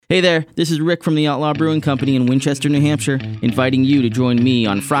Hey there, this is Rick from the Outlaw Brewing Company in Winchester, New Hampshire, inviting you to join me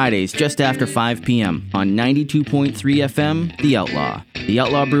on Fridays just after 5 p.m. on 92.3 FM, The Outlaw. The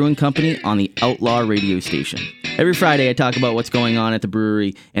Outlaw Brewing Company on the Outlaw radio station. Every Friday I talk about what's going on at the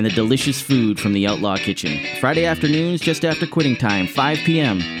brewery and the delicious food from the Outlaw Kitchen. Friday afternoons just after quitting time, 5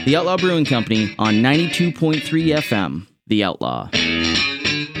 p.m. The Outlaw Brewing Company on 92.3 FM, The Outlaw.